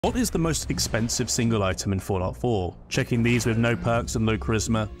What is the most expensive single item in Fallout 4? Checking these with no perks and low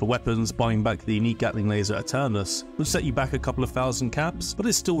charisma, for weapons, buying back the unique Gatling laser Eternus would set you back a couple of thousand caps, but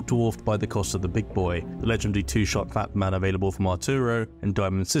is still dwarfed by the cost of the big boy, the legendary 2-shot Fat Man available from Arturo and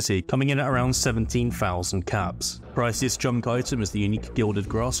Diamond City, coming in at around 17,000 caps. Priciest junk item is the unique Gilded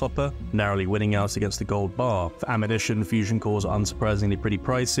Grasshopper, narrowly winning out against the Gold Bar. For ammunition, fusion cores are unsurprisingly pretty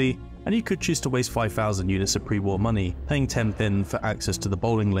pricey, and you could choose to waste 5,000 units of pre-war money, paying 10 thin for access to the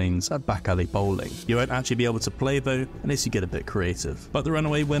bowling lanes at Back Alley Bowling. You won't actually be able to play though, unless you get a bit creative. But the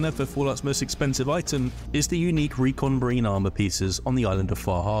runaway winner for Fallout's most expensive item is the unique Recon Marine armor pieces on the island of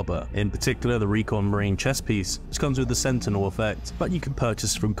Far Harbor. In particular, the Recon Marine chest piece, which comes with the Sentinel effect, but you can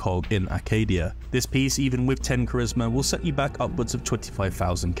purchase from COG in Arcadia. This piece, even with 10 charisma, will set you back upwards of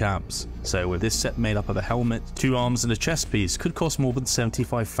 25,000 caps. So with this set made up of a helmet, 2 arms and a chest piece could cost more than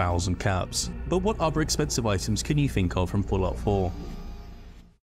 75,000 caps. But what other expensive items can you think of from Fallout 4?